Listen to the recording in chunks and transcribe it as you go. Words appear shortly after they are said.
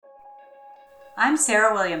I'm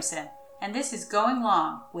Sarah Williamson, and this is Going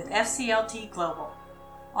Long with FCLT Global.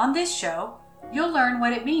 On this show, you'll learn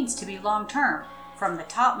what it means to be long-term from the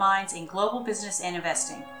top minds in global business and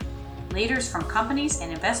investing. Leaders from companies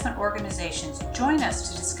and investment organizations join us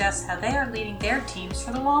to discuss how they are leading their teams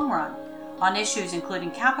for the long run on issues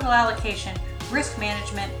including capital allocation, risk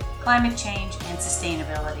management, climate change, and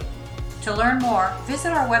sustainability. To learn more,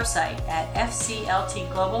 visit our website at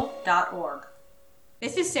fcltglobal.org.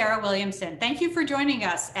 This is Sarah Williamson. Thank you for joining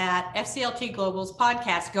us at FCLT Global's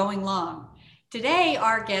podcast, Going Long. Today,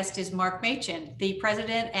 our guest is Mark Machin, the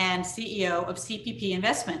President and CEO of CPP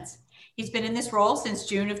Investments. He's been in this role since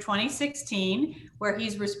June of 2016, where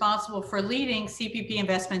he's responsible for leading CPP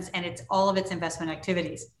Investments and all of its investment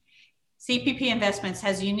activities. CPP Investments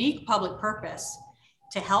has a unique public purpose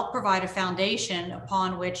to help provide a foundation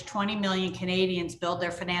upon which 20 million Canadians build their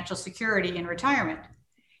financial security in retirement.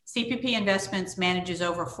 CPP Investments manages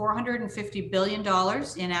over $450 billion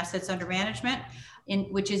in assets under management,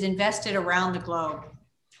 which is invested around the globe.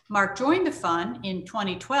 Mark joined the fund in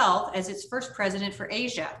 2012 as its first president for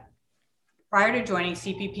Asia. Prior to joining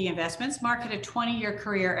CPP Investments, Mark had a 20-year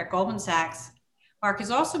career at Goldman Sachs. Mark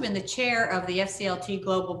has also been the chair of the FCLT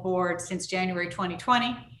Global Board since January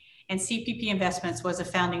 2020, and CPP Investments was a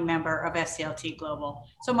founding member of FCLT Global.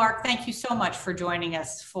 So Mark, thank you so much for joining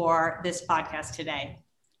us for this podcast today.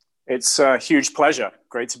 It's a huge pleasure.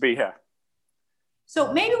 Great to be here.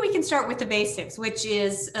 So maybe we can start with the basics, which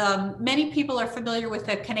is many people are familiar with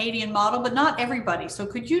the Canadian model, but not everybody. So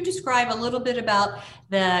could you describe a little bit about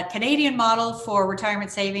the Canadian model for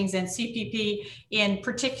retirement savings and CPP in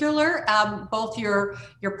particular, both your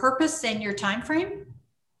purpose and your time frame?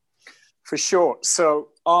 For sure. So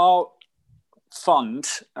our fund,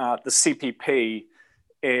 the CPP,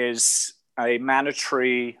 is a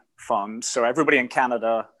mandatory fund. So everybody in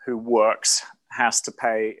Canada who works has to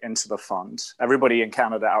pay into the fund. Everybody in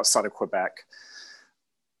Canada outside of Quebec.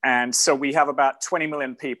 And so we have about 20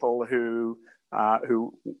 million people who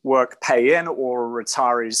work, pay in, or are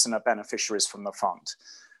retirees and are beneficiaries from the fund.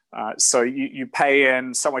 So you pay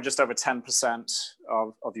in somewhere just over 10%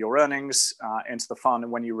 of your earnings into the fund,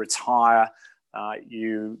 and when you retire,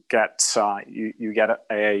 you get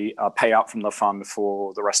a payout from the fund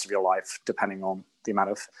for the rest of your life, depending on the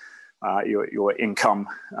amount of your income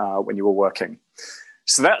when you were working.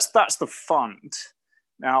 So that's the fund.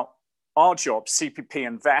 Now, our job, CPP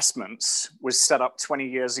Investments, was set up 20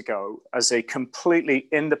 years ago as a completely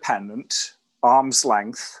independent, arm's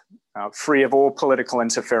length, free of all political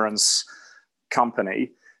interference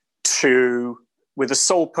company with the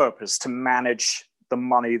sole purpose to manage the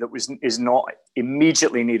money that is not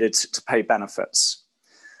immediately needed to pay benefits.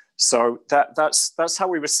 So that's how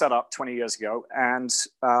we were set up 20 years ago. And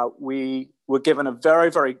we were given a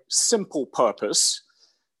very, very simple purpose,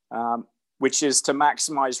 which is to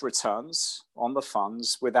maximize returns on the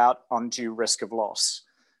funds without undue risk of loss.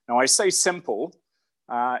 Now, I say simple.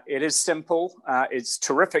 It is simple. It's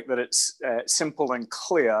terrific that it's simple and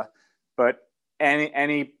clear, but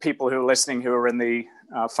any people who are listening who are in the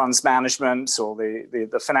funds management or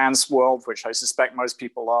the finance world, which I suspect most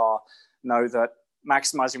people are, know that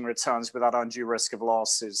maximizing returns without undue risk of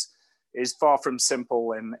loss is far from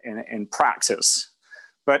simple in practice.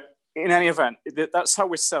 But in any event, that's how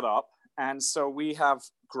we're set up. And so we have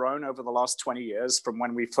grown over the last 20 years from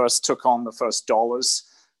when we first took on the first dollars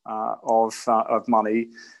of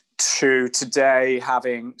money to today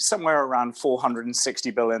having somewhere around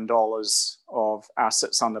 $460 billion of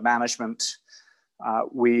assets under management.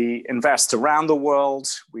 We invest around the world.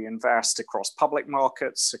 We invest across public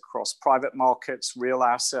markets, across private markets, real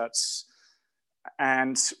assets.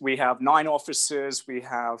 And we have 9 offices. We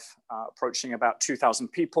have approaching about 2,000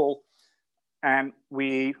 people. And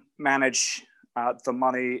we manage the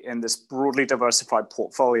money in this broadly diversified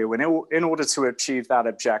portfolio in order to achieve that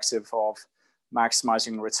objective of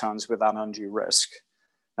maximizing returns without undue risk.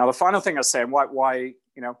 Now, the final thing I say, and why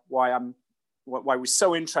we're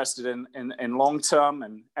so interested in long-term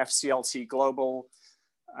and FCLT Global,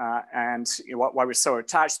 and why we're so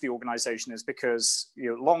attached to the organization is because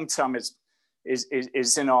long-term is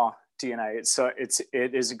in our DNA.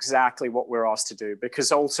 It is exactly what we're asked to do,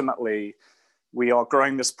 because ultimately we are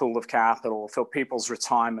growing this pool of capital for people's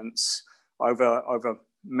retirements over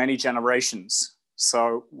many generations.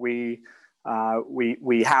 So we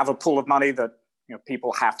have a pool of money that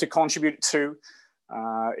people have to contribute to.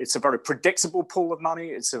 It's a very predictable pool of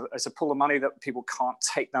money. It's a pool of money that people can't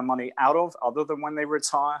take their money out of other than when they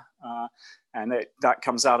retire. And that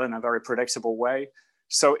comes out in a very predictable way.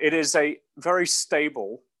 So it is a very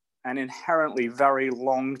stable and inherently very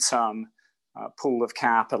long-term pool of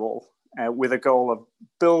capital with a goal of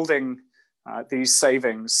building these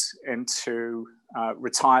savings into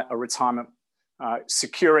retirement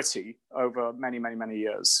security over many, many, many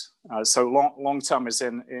years. So long term is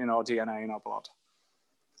in our DNA, in our blood.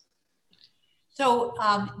 So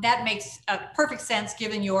that makes perfect sense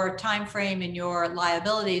given your time frame and your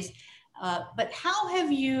liabilities. But how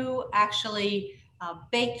have you actually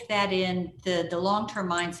baked that in, the long-term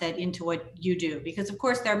mindset into what you do? Because of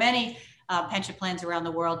course there are many pension plans around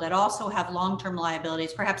the world that also have long-term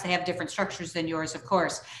liabilities. Perhaps they have different structures than yours, of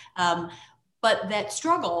course, but that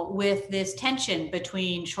struggle with this tension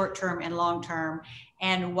between short-term and long-term.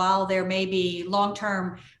 And while there may be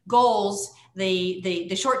long-term goals,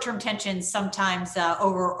 the short-term tensions sometimes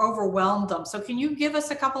overwhelm them. So can you give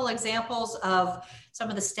us a couple examples of some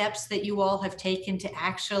of the steps that you all have taken to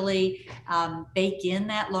actually bake in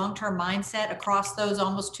that long-term mindset across those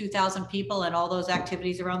almost 2,000 people and all those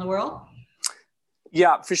activities around the world?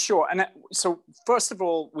 Yeah, for sure. And so first of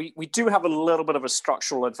all, we do have a little bit of a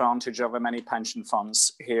structural advantage over many pension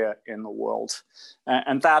funds here in the world.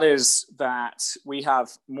 And that is that we have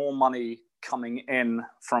more money coming in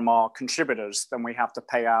from our contributors than we have to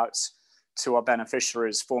pay out to our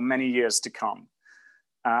beneficiaries for many years to come.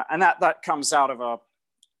 And that comes out of a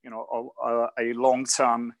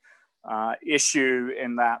long-term issue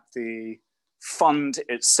in that the fund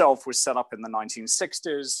itself was set up in the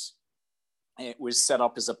 1960s. It was set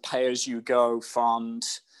up as a pay-as-you-go fund.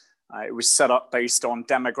 It was set up based on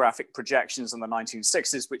demographic projections in the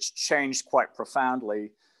 1960s, which changed quite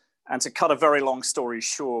profoundly. And to cut a very long story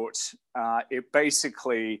short, it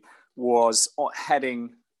basically was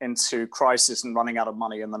heading into crisis and running out of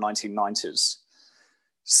money in the 1990s.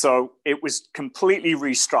 So it was completely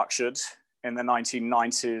restructured in the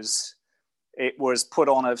 1990s. It was put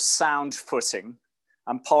on a sound footing.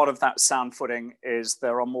 And part of that sound footing is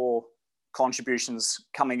there are more contributions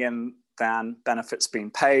coming in than benefits being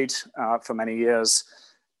paid for many years.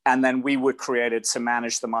 And then we were created to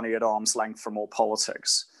manage the money at arm's length from all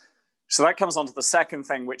politics. So that comes on to the second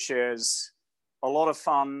thing, which is a lot of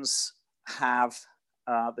funds have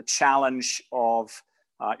the challenge of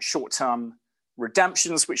short-term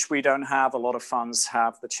redemptions, which we don't have. A lot of funds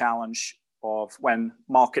have the challenge of when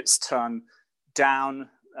markets turn down,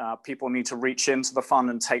 people need to reach into the fund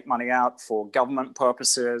and take money out for government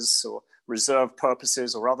purposes or reserve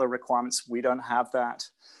purposes or other requirements. We don't have that.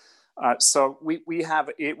 So we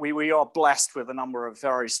are blessed with a number of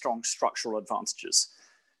very strong structural advantages.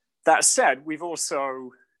 That said, we've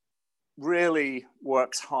also really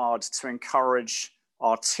worked hard to encourage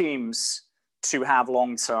our teams to have a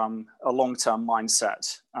long-term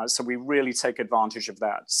mindset. So we really take advantage of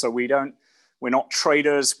that. So we're not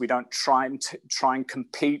traders. We don't try and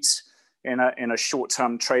compete in a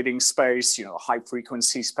short-term trading space, a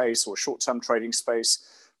high-frequency space or short-term trading space.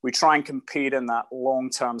 We try and compete in that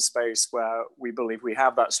long-term space where we believe we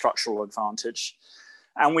have that structural advantage,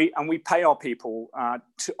 and we pay our people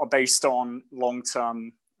based on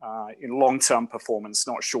long-term performance,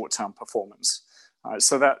 not short-term performance.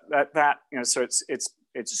 So so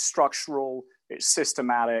it's structural, it's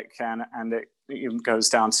systematic, and it even goes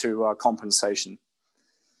down to compensation.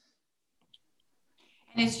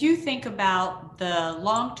 And as you think about the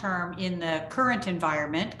long term in the current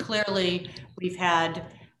environment, clearly we've had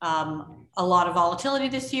a lot of volatility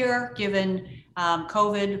this year given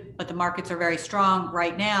COVID, but the markets are very strong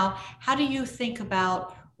right now. How do you think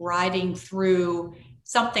about riding through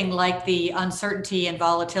something like the uncertainty and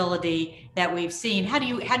volatility that we've seen? How do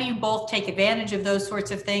you both take advantage of those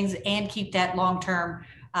sorts of things and keep that long-term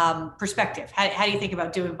perspective? How do you think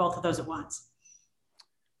about doing both of those at once?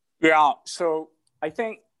 Yeah, so I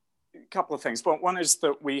think a couple of things. One is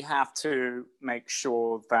that we have to make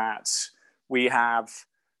sure that we have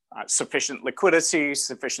sufficient liquidity,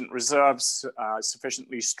 sufficient reserves,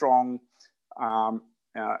 sufficiently strong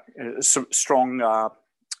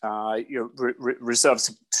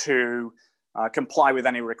reserves to comply with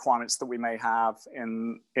any requirements that we may have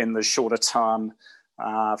in the shorter term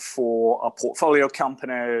for our portfolio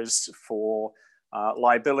companies, for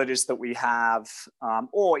liabilities that we have,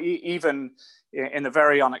 or even in the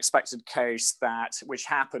very unexpected case which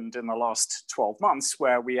happened in the last 12 months,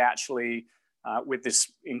 where we actually, with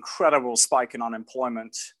this incredible spike in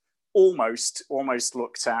unemployment, almost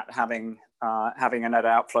looked at having a net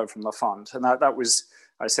outflow from the fund. And that was,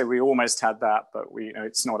 I say we almost had that, but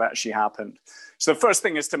it's not actually happened. So the first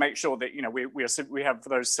thing is to make sure that we have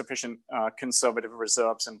those sufficient conservative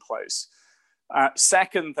reserves in place.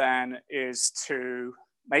 Second, then, is to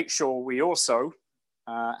make sure we also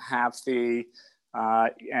have the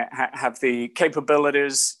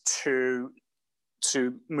capabilities to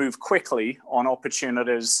move quickly on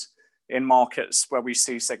opportunities in markets where we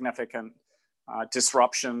see significant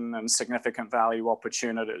disruption and significant value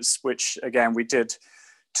opportunities, which again we did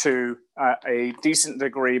to a decent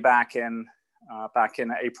degree back in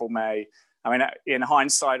April, May. I mean, in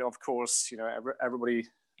hindsight, of course, everybody,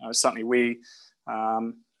 certainly we,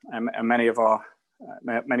 and many of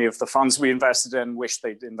the funds we invested in wish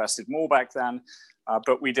they'd invested more back then,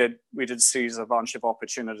 but we did seize a bunch of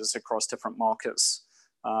opportunities across different markets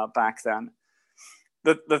back then.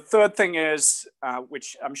 The third thing is,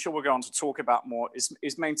 which I'm sure we're going to talk about more,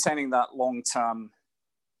 is maintaining that long-term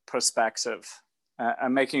perspective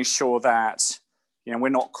and making sure that we're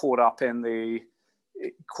not caught up in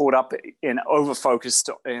over-focused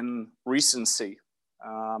in recency.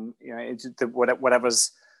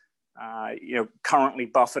 Whatever's currently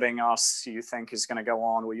buffeting us, you think is going to go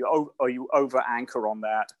on, or you over anchor on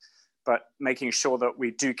that, but making sure that we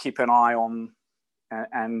do keep an eye on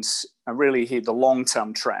and really heed the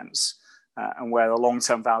long-term trends and where the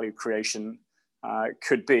long-term value creation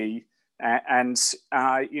could be. And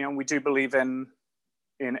we do believe in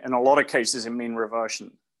a lot of cases in mean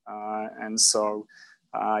reversion. And so,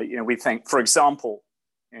 we think, for example,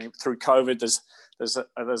 through COVID, there's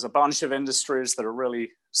a bunch of industries that are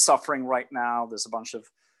really suffering right now. There's a bunch of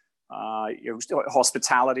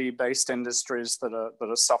hospitality-based industries that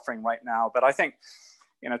are suffering right now. But I think,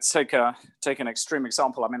 to take an extreme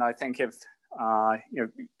example, I mean, I think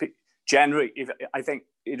generally, I think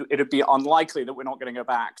it'd be unlikely that we're not going to go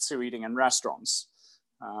back to eating in restaurants.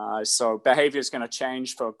 So behavior is going to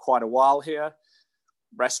change for quite a while here.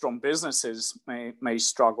 Restaurant businesses may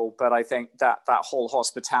struggle, but I think that whole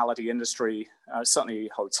hospitality industry, certainly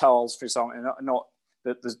hotels, for example, not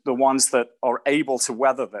the ones that are able to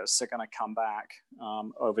weather this are going to come back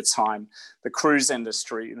over time. The cruise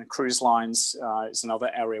industry and the cruise lines is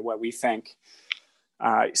another area where we think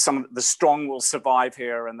some of the strong will survive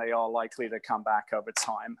here, and they are likely to come back over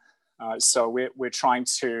time. So we're trying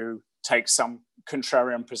to take some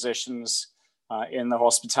contrarian positions in the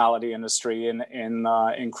hospitality industry,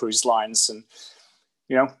 in cruise lines, and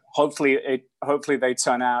hopefully they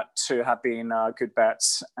turn out to have been good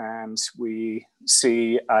bets, and we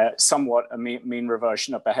see somewhat a mean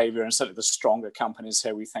reversion of behavior, and certainly the stronger companies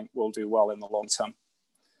here we think will do well in the long term.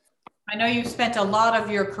 I know you've spent a lot of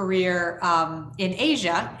your career in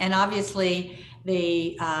Asia, and obviously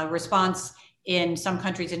the response in some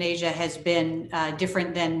countries in Asia has been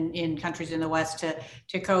different than in countries in the West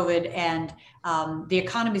to COVID, and the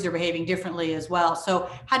economies are behaving differently as well. So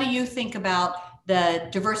how do you think about the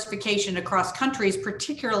diversification across countries,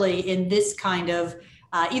 particularly in this kind of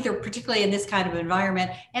particularly in this kind of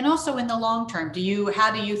environment, and also in the long term?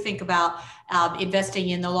 How do you think about investing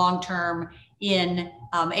in the long term in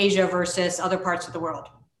Asia versus other parts of the world?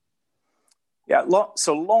 Yeah,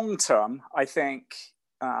 so long term, I think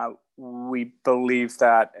we believe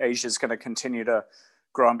that Asia is going to continue to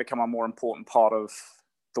grow and become a more important part of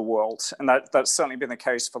the world. And that's certainly been the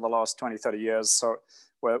case for the last 20, 30 years. So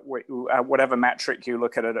whatever metric you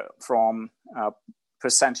look at it from,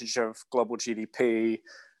 percentage of global GDP,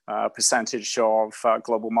 percentage of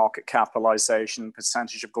global market capitalization,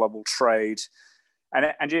 percentage of global trade,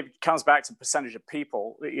 and it comes back to percentage of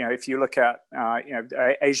people. If you look at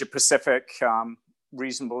Asia Pacific,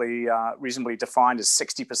 reasonably defined as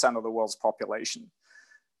 60% of the world's population,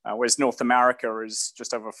 whereas North America is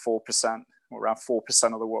just over 4%, or around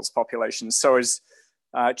 4% of the world's population. So is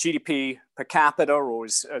GDP per capita, or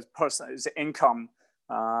is income,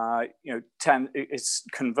 it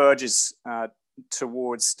converges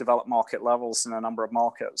towards developed market levels in a number of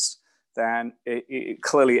markets, then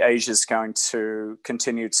clearly Asia is going to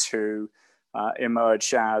continue to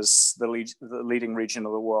emerge as the leading region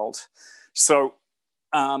of the world. So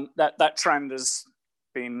that trend has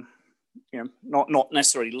been, not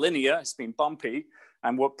necessarily linear. It's been bumpy,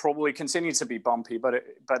 and will probably continue to be bumpy. But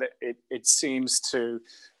it seems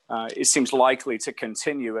likely to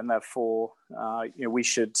continue, and therefore we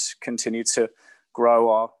should continue to grow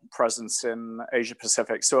our presence in Asia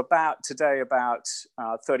Pacific. So today, about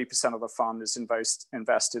 30% of the fund is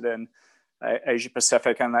invested in Asia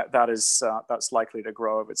Pacific, and that's likely to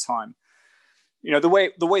grow over time. The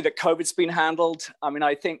way that COVID's been handled, I mean,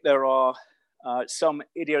 I think there are some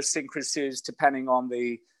idiosyncrasies depending on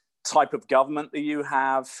the type of government that you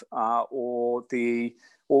have, or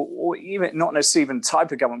even not necessarily even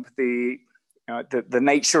type of government, but the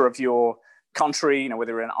nature of your country.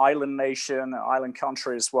 Whether you're an island nation, an island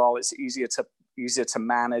country as well, it's easier to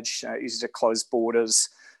manage, easier to close borders,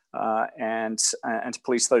 and to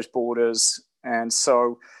police those borders. And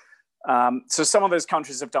so some of those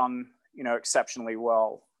countries have done exceptionally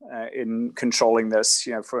well in controlling this.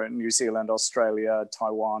 For New Zealand, Australia,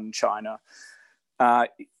 Taiwan, China.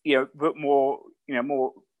 but more,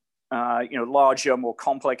 larger, more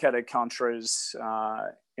complicated countries,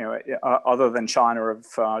 other than China,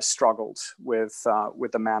 have struggled with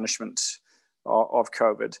the management of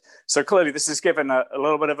COVID. So clearly, this has given a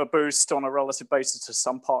little bit of a boost on a relative basis to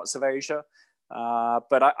some parts of Asia.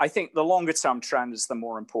 But I think the longer term trend is the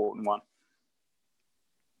more important one.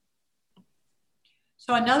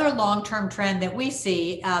 So another long-term trend that we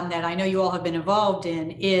see that I know you all have been involved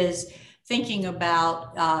in is thinking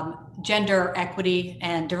about gender equity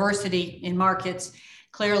and diversity in markets.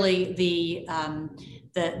 Clearly, the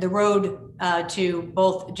road to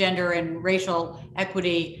both gender and racial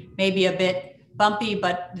equity may be a bit bumpy,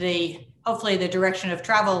 but hopefully the direction of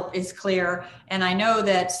travel is clear. And I know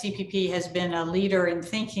that CPP has been a leader in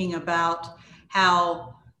thinking about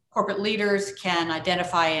how corporate leaders can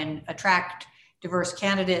identify and attract diverse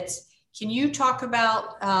candidates. Can you talk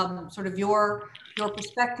about sort of your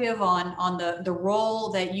perspective on the role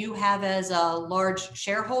that you have as a large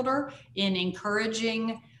shareholder in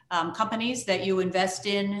encouraging companies that you invest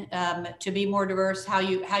in to be more diverse, how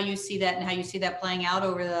you see that and how you see that playing out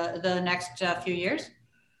over the next few years?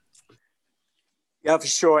 Yeah, for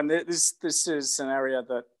sure. And this is an area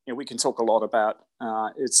that we can talk a lot about.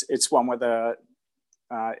 It's one where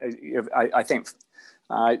I think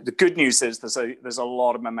the good news is there's a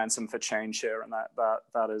lot of momentum for change here, and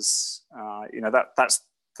that is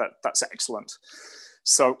that's excellent.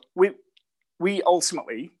 So we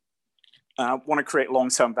ultimately want to create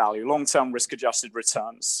long-term value, long-term risk-adjusted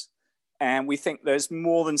returns, and we think there's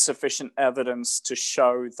more than sufficient evidence to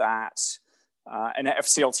show that. And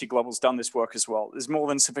FCLT Global's done this work as well. There's more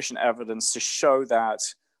than sufficient evidence to show that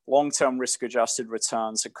long-term risk-adjusted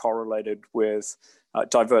returns are correlated with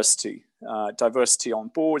diversity on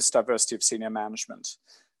boards, diversity of senior management.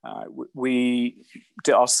 We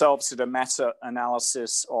ourselves did a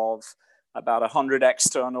meta-analysis of about 100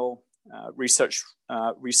 external research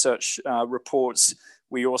reports.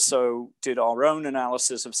 We also did our own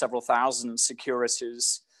analysis of several thousand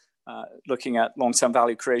securities, looking at long-term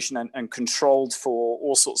value creation and controlled for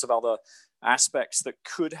all sorts of other aspects that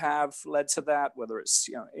could have led to that, whether it's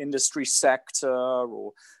industry sector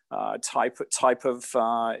or type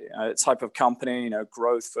of company,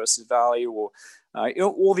 growth versus value, or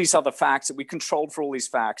all these other factors. We controlled for all these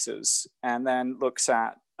factors and then looked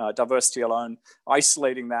at diversity alone,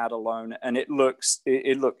 isolating that alone, and it looked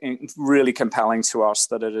really compelling to us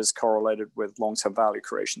that it is correlated with long-term value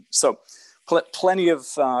creation. So plenty of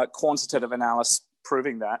quantitative analysis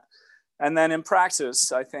proving that. And then in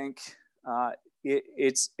practice, I think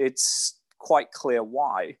it's quite clear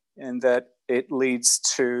why, in that it leads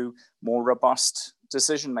to more robust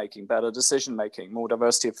decision-making, better decision-making, more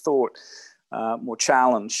diversity of thought, more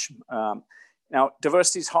challenge. Now,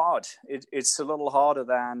 diversity is hard. It's a little harder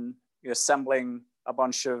than assembling a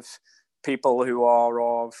bunch of people who are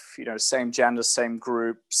of same gender, same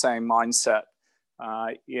group, same mindset.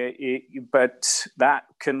 But that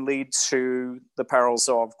can lead to the perils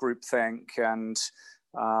of groupthink and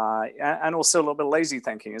also a little bit of lazy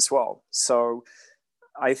thinking as well. So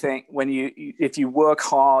I think if you work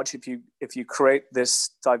hard, if you create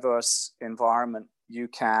this diverse environment, you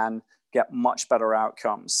can get much better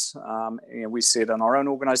outcomes. We see it in our own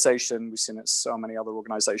organization. We've seen it in so many other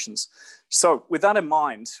organizations. So with that in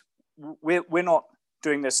mind, we're not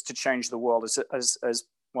doing this to change the world. As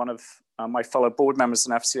one of my fellow board members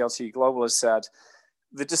in FCLT Global has said,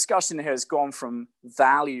 the discussion here has gone from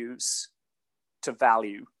values to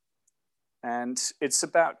value. And it's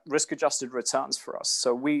about risk-adjusted returns for us.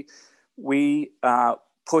 So we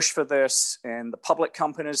push for this in the public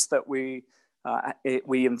companies that we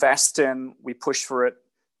invest in. We push for it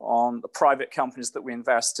on the private companies that we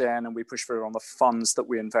invest in, and we push for it on the funds that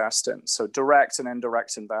we invest in. So direct and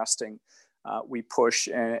indirect investing, we push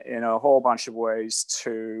in a whole bunch of ways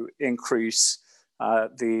to increase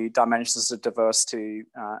the dimensions of diversity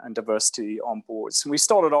and diversity on boards. And we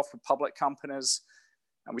started off with public companies,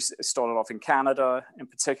 and we started off in Canada, in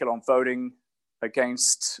particular on voting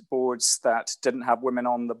against boards that didn't have women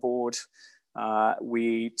on the board.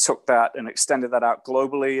 We took that and extended that out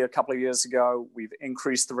globally a couple of years ago. We've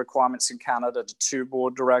increased the requirements in Canada to 2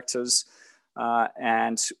 board directors,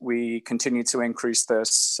 and we continue to increase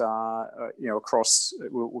this across.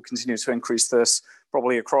 We'll continue to increase this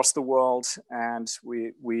probably across the world, and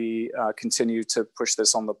we continue to push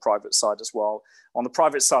this on the private side as well. On the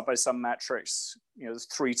private side, by some metrics, there's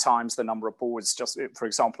 3 times the number of boards, just for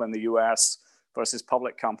example, in the US versus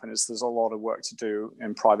public companies. There's a lot of work to do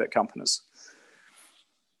in private companies.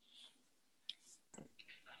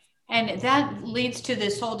 And that leads to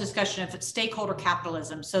this whole discussion of stakeholder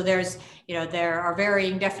capitalism. So there are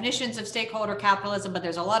varying definitions of stakeholder capitalism, but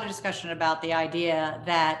there's a lot of discussion about the idea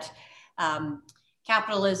that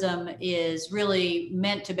capitalism is really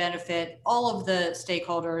meant to benefit all of the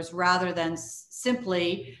stakeholders rather than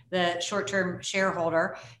simply the short-term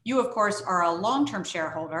shareholder. You, of course, are a long-term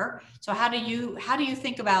shareholder. So how do you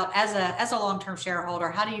think about, as a long-term shareholder,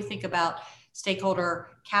 how do you think about stakeholder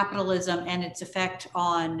capitalism and its effect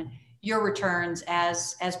on your returns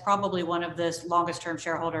as probably one of the longest-term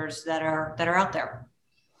shareholders that are out there?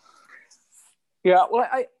 Yeah, well,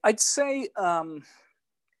 I'd say,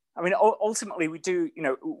 ultimately we do,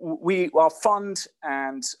 our fund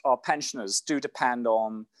and our pensioners do depend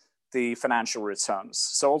on the financial returns.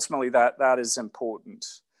 So ultimately that is important.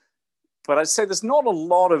 But I'd say there's not a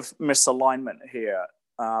lot of misalignment here,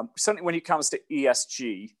 certainly when it comes to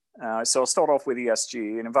ESG. So I'll start off with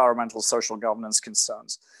ESG and environmental social governance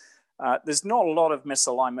concerns. There's not a lot of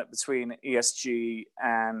misalignment between ESG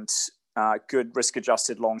and good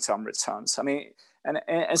risk-adjusted long-term returns. I mean,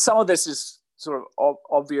 and some of this is sort of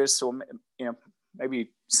obvious or maybe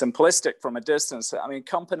simplistic from a distance. I mean,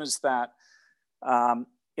 companies that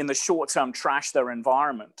in the short term trash their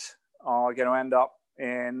environment are going to end up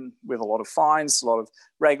with a lot of fines, a lot of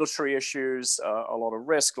regulatory issues, a lot of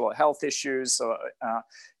risk, a lot of health issues,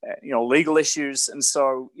 legal issues. And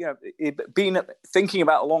so, thinking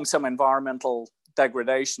about long-term environmental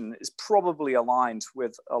degradation is probably aligned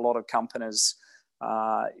with a lot of companies'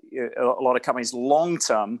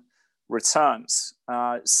 long-term returns.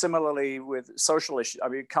 Similarly, with social issues, I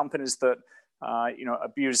mean, companies that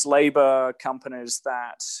abuse labor, companies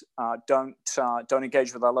that don't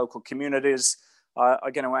engage with our local communities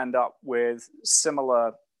are going to end up with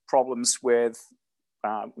similar problems with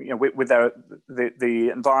the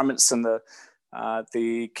environments and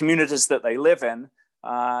the communities that they live in,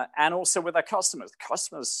 and also with their customers.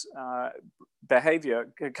 Customers'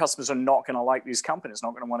 behavior, customers are not going to like these companies,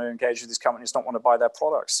 not going to want to engage with these companies, don't want to buy their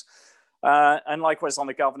products. And likewise on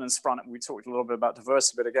the governance front, we talked a little bit about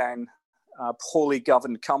diversity, but again, poorly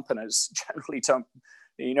governed companies generally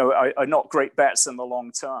are not great bets in the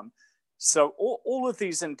long term. So all of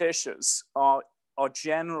these indicias are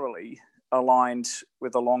generally aligned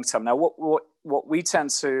with the long term. Now, what we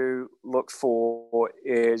tend to look for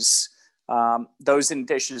is those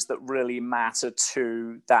indicias that really matter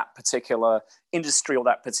to that particular industry or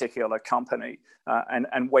that particular company,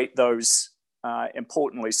 and weight those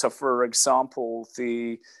importantly. So, for example,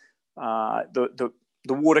 the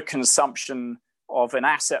water consumption of an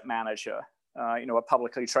asset manager, a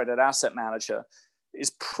publicly traded asset manager, is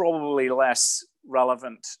probably less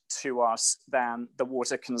relevant to us than the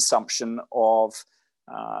water consumption of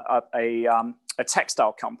a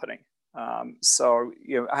textile company. So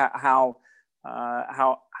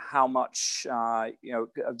how much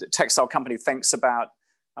the textile company thinks about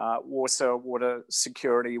water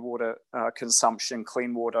security, water consumption,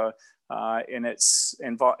 clean water in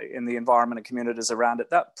the environment and communities around it.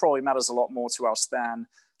 That probably matters a lot more to us than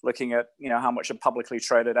looking at how much a publicly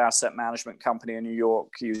traded asset management company in New York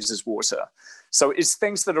uses water. So it's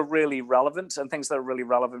things that are really relevant and things that are really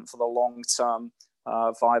relevant for the long-term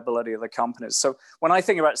viability of the companies. So when I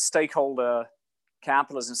think about stakeholder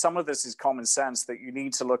capitalism, some of this is common sense that you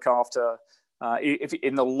need to look after. If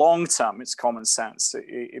in the long term, it's common sense.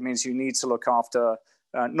 It means you need to look after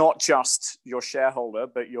not just your shareholder,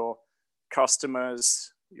 but your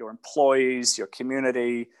customers, your employees, your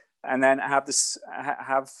community, and then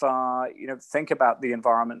think about the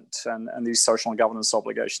environment and these social and governance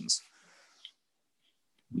obligations.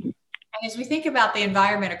 And as we think about the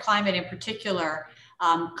environment or climate in particular,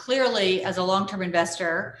 clearly as a long-term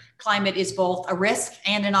investor, climate is both a risk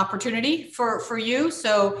and an opportunity for you.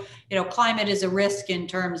 So, climate is a risk in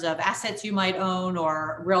terms of assets you might own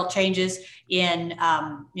or real changes in,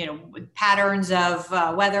 patterns of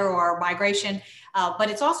weather or migration. But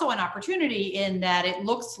it's also an opportunity in that it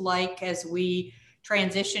looks like as we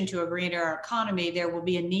transition to a greener economy, there will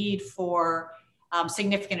be a need for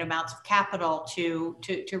significant amounts of capital to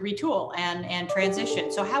retool and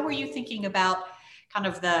transition. So how are you thinking about kind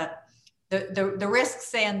of the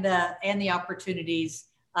risks and the opportunities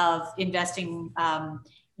of investing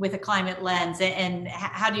with a climate lens, and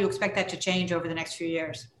how do you expect that to change over the next few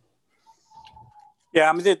years? Yeah,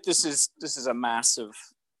 I mean, this is a massive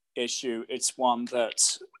issue. It's one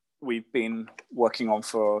that we've been working on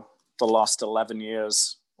for the last 11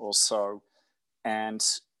 years or so, and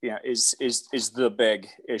is the big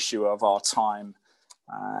issue of our time.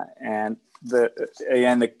 And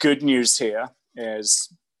the good news here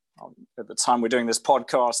is, at the time we're doing this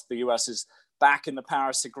podcast, the US is back in the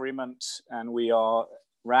Paris Agreement, and we are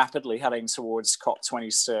rapidly heading towards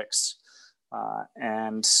COP26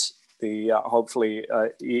 and the hopefully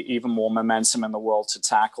even more momentum in the world to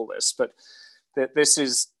tackle this. But this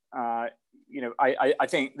is, I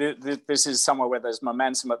think this is somewhere where there's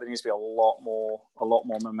momentum, but there needs to be a lot more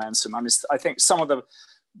momentum. I mean, I think some of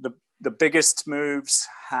the biggest moves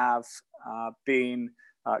have been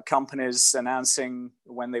companies announcing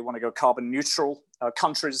when they want to go carbon neutral,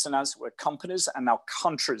 countries announcing companies, and now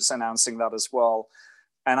countries announcing that as well.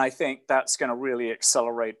 And I think that's going to really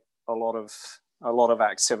accelerate a lot of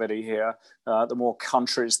activity here. The more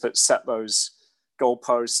countries that set those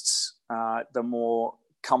goalposts, the more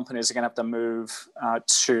companies are going to have to move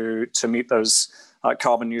to meet those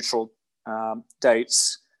carbon neutral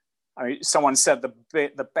dates. I mean, someone said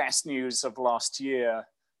the best news of last year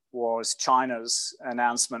was China's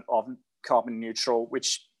announcement of carbon neutral,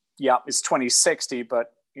 which, is 2060,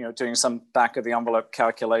 but doing some back of the envelope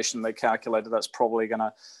calculation, they calculated that's probably going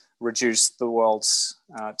to reduce the world's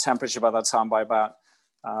temperature by that time by about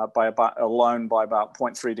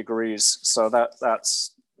 0.3 degrees. So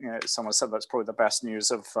that's someone said that's probably the best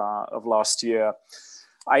news of last year.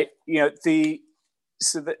 There's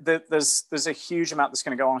a huge amount that's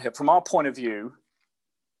going to go on here. From our point of view,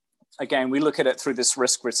 again, we look at it through this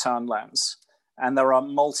risk-return lens, and there are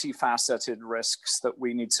multifaceted risks that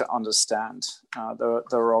we need to understand.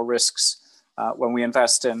 There are risks when we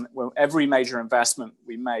invest every major investment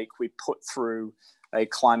we make, we put through a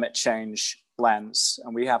climate change lens,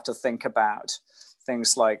 and we have to think about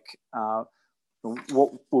things like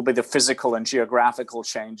what will be the physical and geographical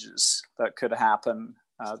changes that could happen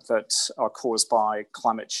that are caused by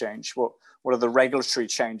climate change. What are the regulatory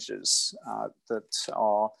changes that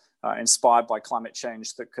are inspired by climate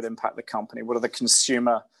change that could impact the company? What are the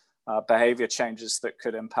consumer behavior changes that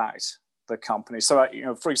could impact the company? So,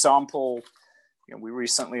 for example, we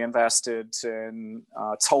recently invested in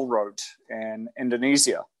toll road in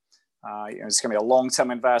Indonesia. It's going to be a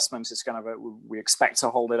long-term investment. We expect to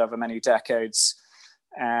hold it over many decades.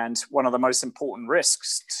 And one of the most important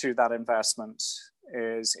risks to that investment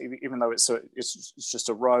is, even though it's just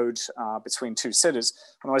a road between two cities,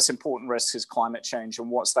 one of the most important risks is climate change, and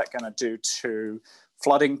what's that going to do to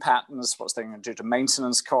flooding patterns? What's that going to do to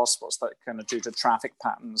maintenance costs? What's that going to do to traffic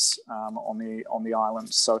patterns on the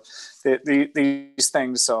island? So these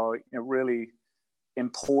things are really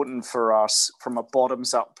important for us from a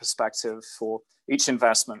bottoms-up perspective for each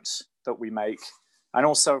investment that we make, and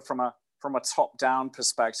also from a top-down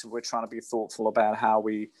perspective, we're trying to be thoughtful about how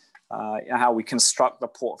we construct the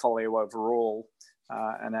portfolio overall,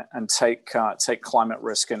 and take climate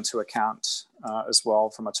risk into account as well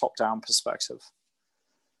from a top-down perspective.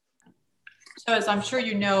 So, as I'm sure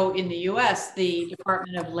you know, in the U.S., the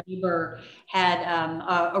Department of Labor had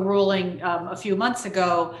a ruling a few months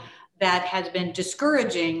ago that has been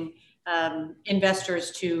discouraging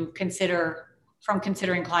investors from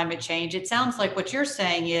considering climate change. It sounds like what you're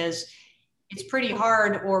saying is it's pretty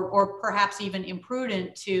hard or perhaps even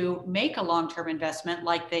imprudent to make a long-term investment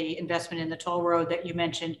like the investment in the toll road that you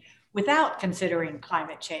mentioned without considering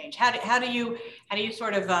climate change. How do you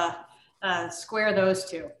sort of square those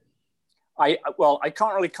two? I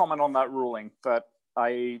can't really comment on that ruling, but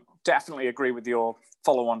I definitely agree with your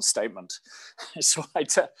follow-on statement. So I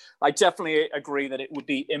definitely agree that it would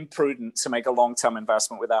be imprudent to make a long-term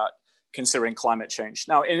investment without considering climate change.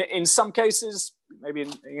 Now, in some cases, maybe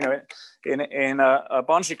in a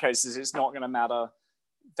bunch of cases, it's not going to matter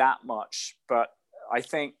that much. But I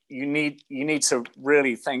think you need to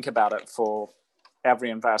really think about it for every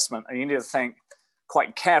investment, and you need to think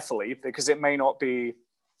quite carefully, because it may not be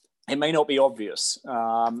obvious.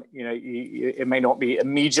 It may not be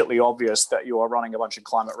immediately obvious that you are running a bunch of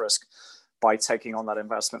climate risk by taking on that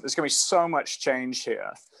investment. There's going to be so much change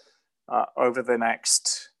here over the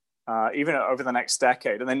next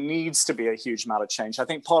decade, and there needs to be a huge amount of change. I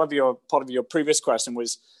think part of your previous question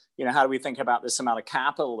was, how do we think about this amount of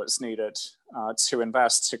capital that's needed to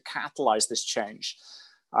invest to catalyze this change?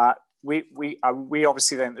 We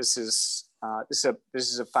obviously think this is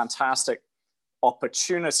a fantastic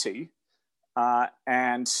opportunity,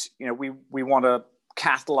 and we want to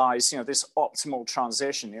catalyze this optimal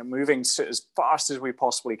transition, moving as fast as we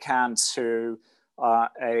possibly can to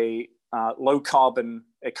a low carbon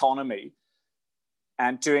economy,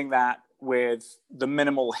 and doing that with the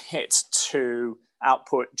minimal hit to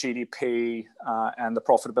output, GDP, and the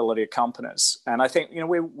profitability of companies. And I think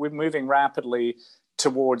we're moving rapidly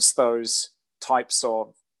towards those types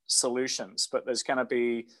of solutions, but there's going to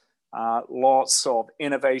be lots of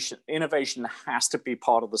innovation. Innovation has to be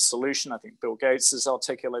part of the solution. I think Bill Gates has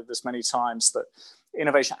articulated this many times, that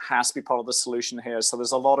innovation has to be part of the solution here. So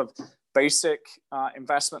there's a lot of basic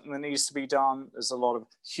investment that needs to be done. There's a lot of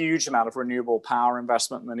huge amount of renewable power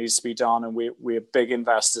investment that needs to be done, and we're big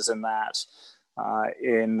investors in that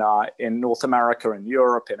in North America, in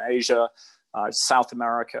Europe, in Asia, South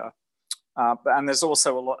America. And there's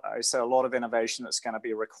also a lot of innovation that's going to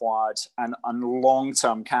be required, and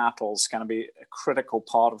long-term capital is going to be a critical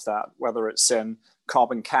part of that, whether it's in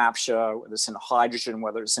carbon capture, whether it's in hydrogen,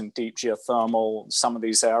 whether it's in deep geothermal, some of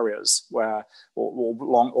these areas where,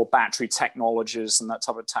 or battery technologies and that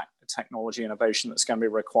type of technology innovation that's going to be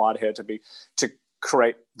required here to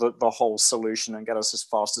create the whole solution and get us as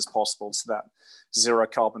fast as possible to that zero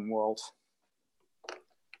carbon world.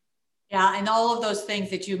 Yeah, and all of those things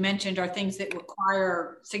that you mentioned are things that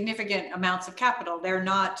require significant amounts of capital. They're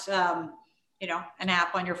not, an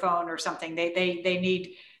app on your phone or something. They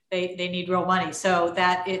need real money. So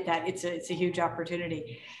it's a huge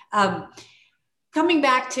opportunity. Coming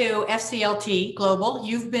back to FCLT Global,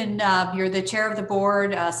 you're the chair of the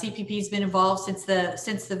board. CPP's been involved since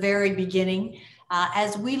the very beginning.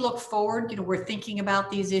 As we look forward, we're thinking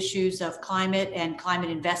about these issues of climate and climate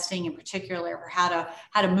investing in particular, how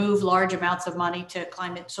to move large amounts of money to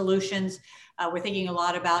climate solutions. We're thinking a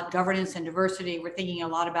lot about governance and diversity. We're thinking a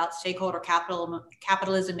lot about stakeholder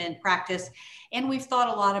capitalism in practice. And we've thought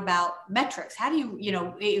a lot about metrics. How do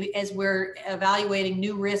you, as we're evaluating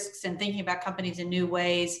new risks and thinking about companies in new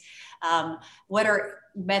ways, what are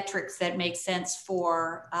metrics that make sense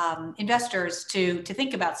for investors to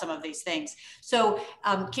think about some of these things? So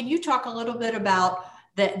can you talk a little bit about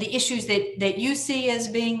the issues that you see as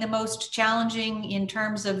being the most challenging in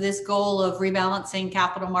terms of this goal of rebalancing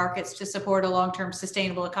capital markets to support a long-term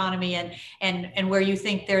sustainable economy, and where you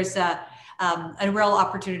think there's a real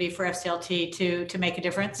opportunity for FCLT to make a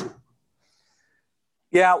difference?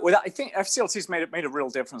 Yeah, well, I think FCLT's made a real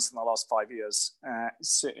difference in the last 5 years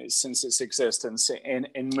since its existence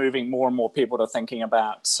in moving more and more people to thinking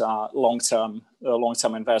about long-term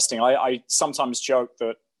investing. I sometimes joke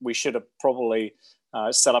that we should have probably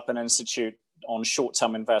set up an institute on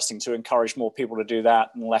short-term investing to encourage more people to do that,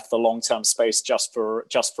 and left the long-term space just for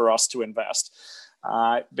us to invest,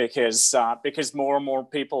 because more and more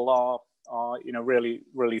people are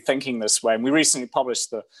really thinking this way. And we recently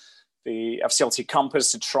published the FCLT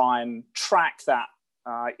Compass to try and track that,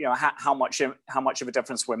 how much of a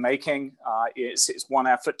difference we're making. It's one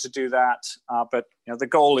effort to do that, but the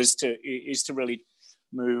goal is to really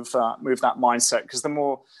move that mindset, because the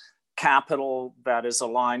more capital that is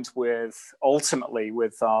aligned ultimately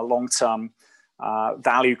with long-term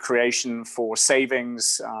value creation for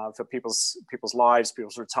savings, for people's lives,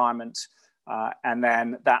 people's retirement, and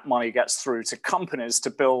then that money gets through to companies to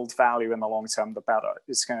build value in the long term, the better.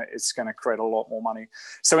 It's going to create a lot more money.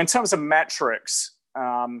 So in terms of metrics,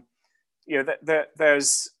 there's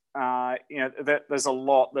a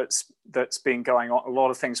lot that's been going on. A lot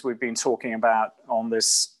of things we've been talking about on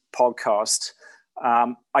this podcast.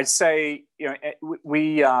 I'd say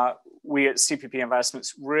we at CPP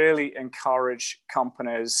Investments really encourage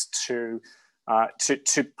companies to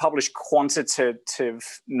publish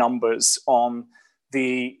quantitative numbers on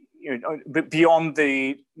beyond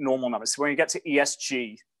the normal numbers. So when you get to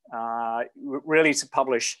ESG, really to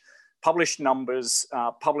publish numbers,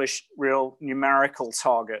 publish real numerical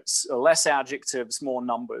targets, less adjectives, more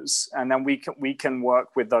numbers, and then we can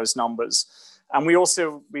work with those numbers. And we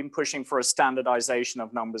also been pushing for a standardization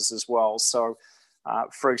of numbers as well. So,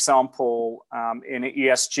 for example, in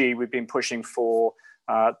ESG, we've been pushing for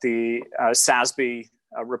the SASB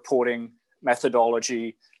reporting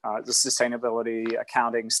methodology, the Sustainability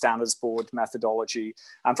Accounting Standards Board methodology.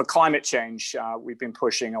 And for climate change, we've been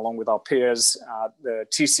pushing, along with our peers, the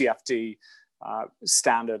TCFD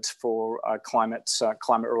standard for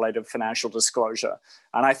climate-related financial disclosure.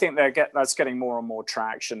 And I think that's getting more and more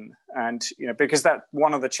traction. And because that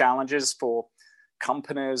one of the challenges for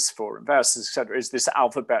companies, for investors, et cetera, is this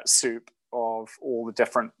alphabet soup of all the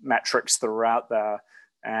different metrics that are out there.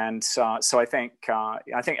 And so I think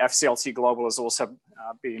FCLT Global has also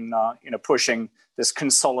been pushing this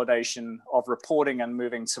consolidation of reporting and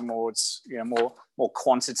moving towards more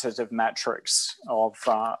quantitative metrics of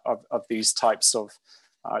these types of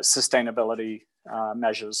sustainability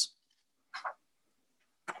measures.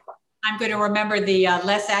 I'm going to remember the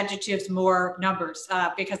less adjectives, more numbers,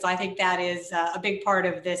 because I think that is a big part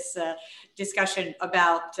of this discussion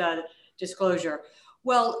about disclosure.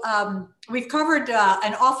 Well, we've covered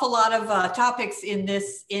an awful lot of topics in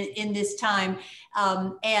this time,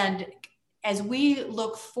 and as we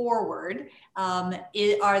look forward,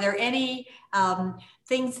 are there any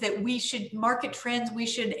things that market trends we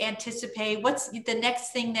should anticipate? What's the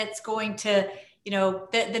next thing that's going to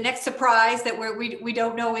the next surprise that we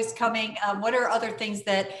don't know is coming? What are other things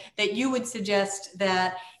that you would suggest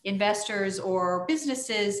that investors or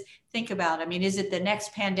businesses think about? I mean, is it the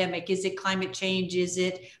next pandemic? Is it climate change? Is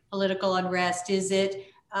it political unrest? Is it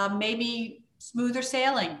maybe smoother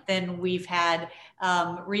sailing than we've had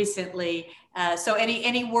recently? So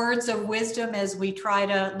any words of wisdom as we try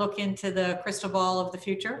to look into the crystal ball of the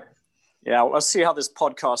future? Yeah, we'll see how this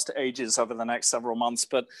podcast ages over the next several months.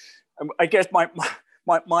 But I guess my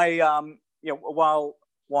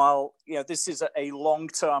while this is a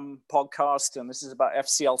long-term podcast and this is about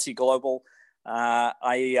FCLT Global, I'm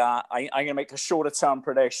going to make a shorter-term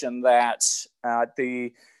prediction that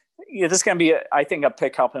there's going to be, I think, a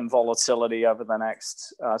pickup in volatility over the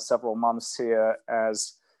next several months here,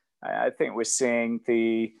 as I think we're seeing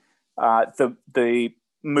the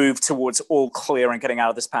move towards all clear and getting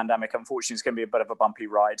out of this pandemic. Unfortunately, it's going to be a bit of a bumpy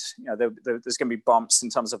ride. There's going to be bumps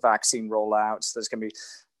in terms of vaccine rollouts. There's going to be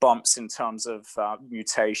bumps in terms of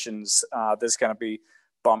mutations. There's going to be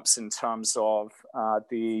bumps in terms of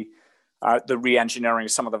the re-engineering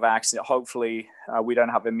of some of the vaccine. Hopefully, we don't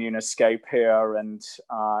have immune escape here, and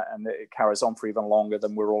it carries on for even longer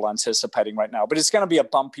than we're all anticipating right now. But it's going to be a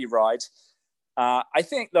bumpy ride. I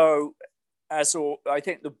think, though,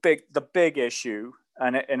 the big issue,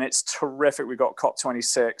 and it's terrific. We got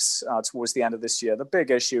COP26 towards the end of this year. The big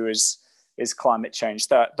issue is climate change.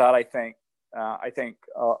 That I think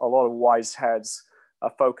a lot of wise heads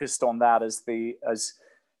are focused on that as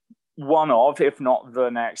one of, if not the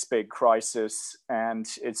next big crisis. And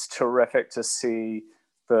it's terrific to see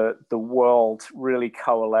the world really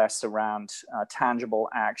coalesce around tangible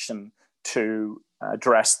action to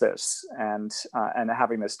address this, and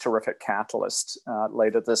having this terrific catalyst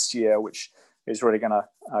later this year, which is really going to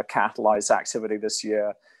catalyze activity this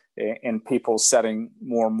year in people setting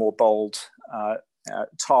more and more bold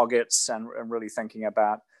targets and really thinking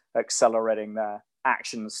about accelerating their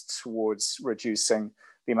actions towards reducing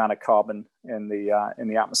the amount of carbon in the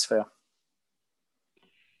atmosphere.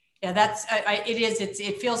 Yeah,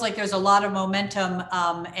 it feels like there's a lot of momentum,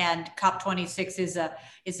 and COP26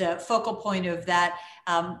 is a focal point of that.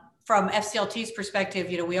 From FCLT's perspective,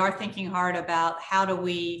 we are thinking hard about how do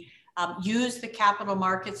we use the capital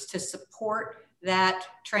markets to support that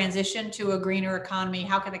transition to a greener economy.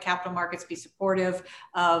 How can the capital markets be supportive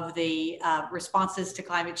of the responses to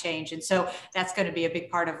climate change? And so that's going to be a big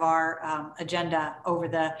part of our agenda over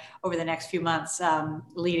the next few months,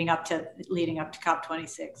 leading up to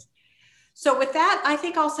COP26. So with that, I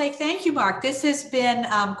think I'll say thank you, Mark. This has been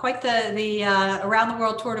quite the around the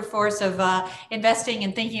world tour de force of investing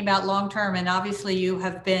and thinking about long-term. And obviously you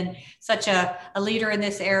have been such a leader in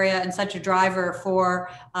this area and such a driver for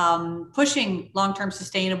pushing long-term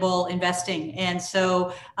sustainable investing. And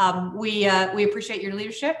so we appreciate your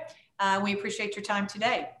leadership. We appreciate your time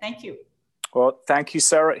today. Thank you. Well, thank you,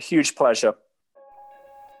 Sarah. Huge pleasure.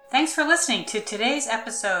 Thanks for listening to today's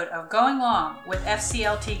episode of Going Long with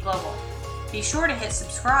FCLT Global. Be sure to hit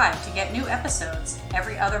subscribe to get new episodes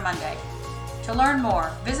every other Monday. To learn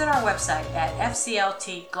more, visit our website at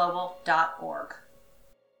fcltglobal.org.